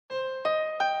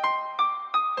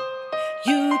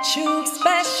You choose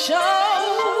special.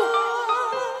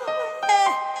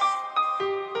 Eh.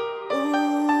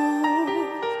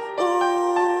 Ooh,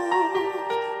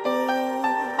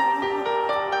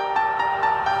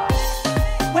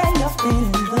 when you're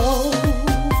feeling low,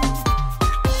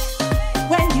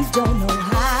 when you don't know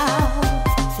how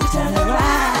to turn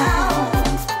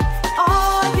around,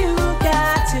 all you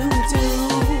got to do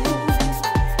is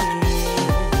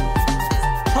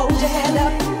hold your head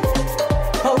up.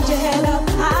 Hold your head up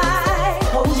high,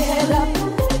 hold your head up,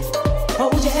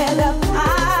 hold your head up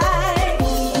high.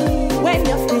 When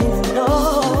you're feeling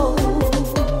low,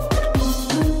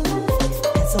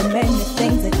 and so many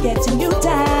things are getting you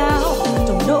down,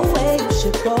 don't know where you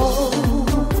should go,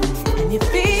 and you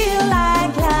feel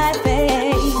like life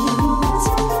ain't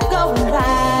going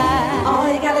right. All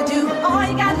you gotta do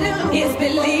is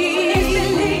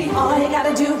believe. All you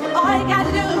gotta do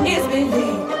is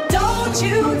believe. Don't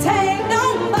you take no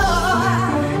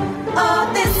more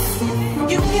of this.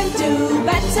 You can do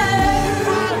better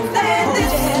than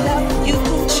this. Hold your head up, you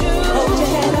choose. Hold your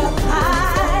head up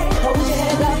high. Hold your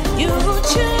head up, you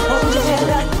choose. Hold your head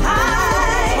up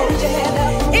high. Hold your head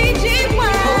up. Easy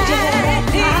way. Hold your head up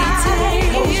high.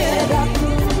 Hold your head up.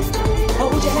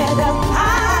 Hold your head up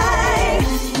high.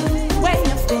 When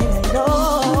you're feeling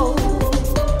low,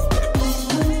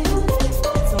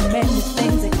 so many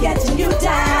things are getting you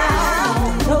down.